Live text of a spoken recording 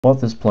bought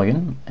this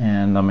plugin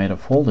and I made a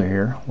folder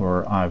here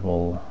where I've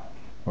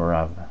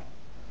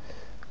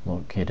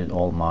located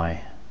all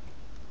my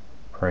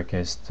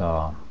purchased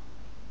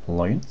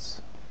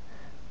plugins,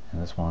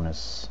 and this one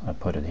is, I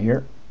put it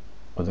here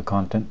with the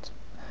content.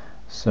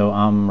 So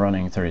I'm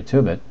running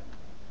 32-bit,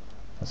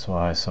 that's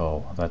why,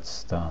 so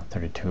that's the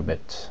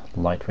 32-bit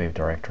LightWave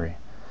directory,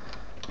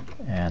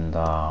 and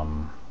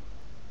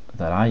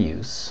that I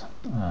use.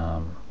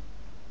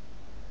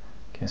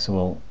 Okay, so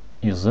we'll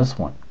use this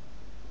one.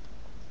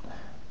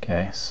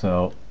 Okay,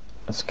 so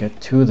let's get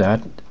to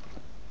that.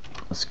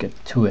 Let's get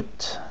to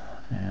it,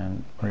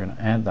 and we're going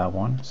to add that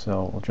one.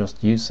 So we'll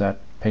just use that,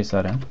 paste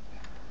that in,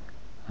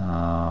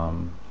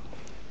 and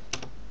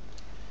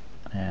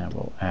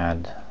we'll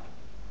add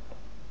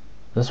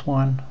this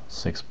one.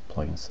 6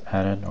 plugins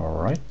added.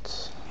 All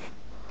right,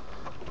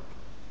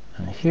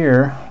 and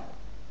here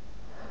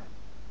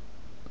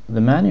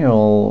the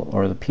manual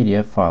or the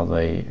PDF file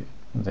they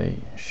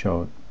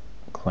showed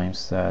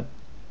claims that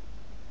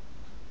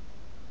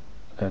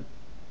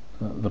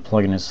the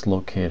plugin is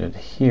located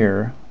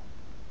here,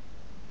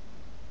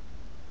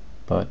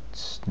 but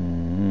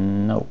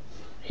no,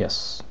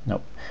 it's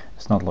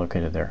not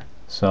located there.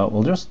 So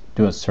we'll just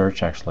do a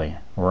search. Actually,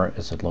 where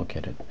is it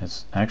located?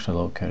 It's actually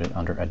located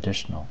under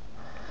additional.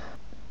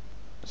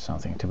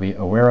 Something to be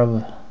aware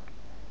of.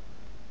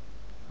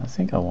 I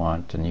think I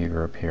want a new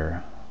group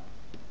here,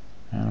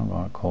 and I'm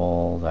going to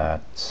call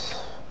that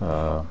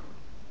I'm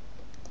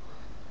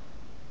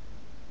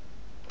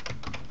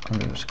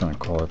just going to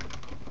call it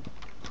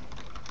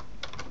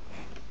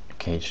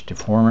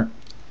CageDeformer.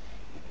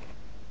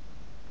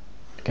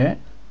 Okay,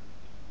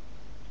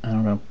 and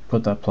I'm going to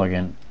put that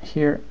plugin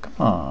here. Come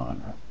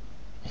on,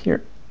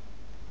 here.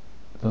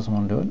 Doesn't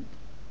want to do it.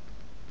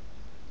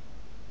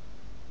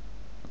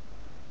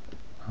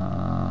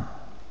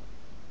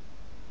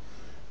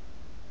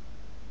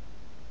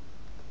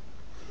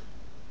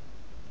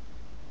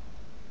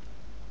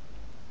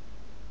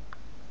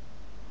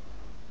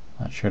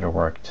 That should have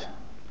worked.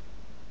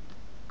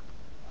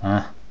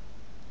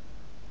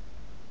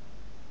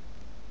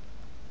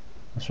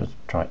 Let's just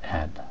try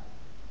add.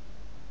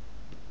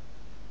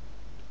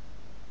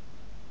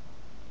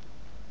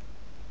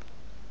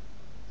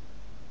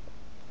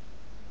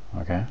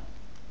 Okay.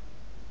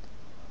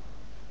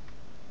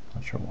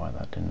 Not sure why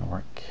that didn't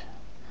work.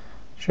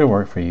 Should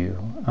work for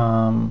you.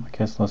 I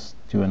guess let's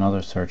do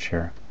another search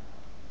here.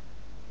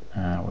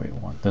 We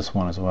want this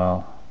one as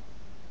well.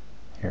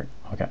 Here.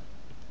 Okay.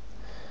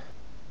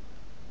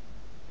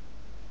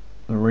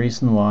 The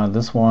reason why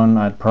this one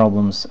I had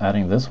problems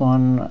adding this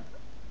one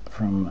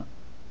from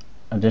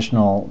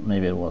additional,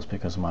 maybe it was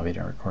because of my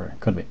video recorder.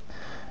 Could be.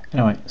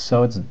 Anyway,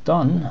 so it's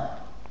done,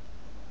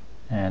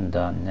 and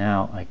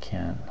now I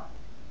can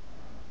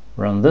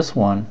run this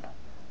one,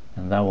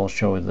 and that will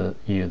show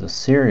you the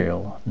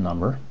serial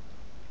number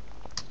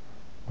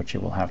which you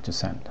will have to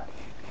send.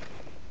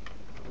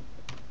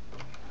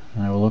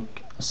 And it will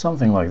look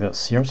something like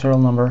this, your serial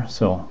number.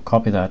 So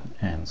copy that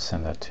and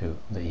send that to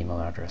the email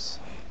address.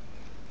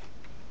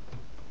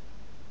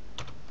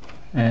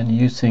 And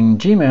using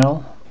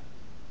Gmail,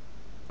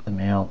 the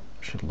mail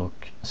should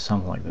look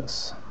something like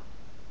this.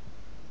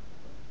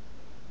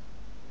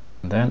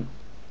 And then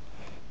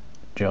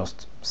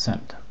just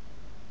send.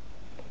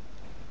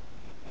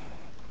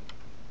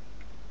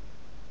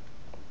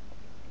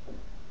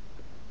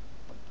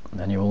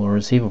 Then you will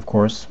receive, of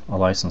course, a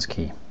license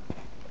key.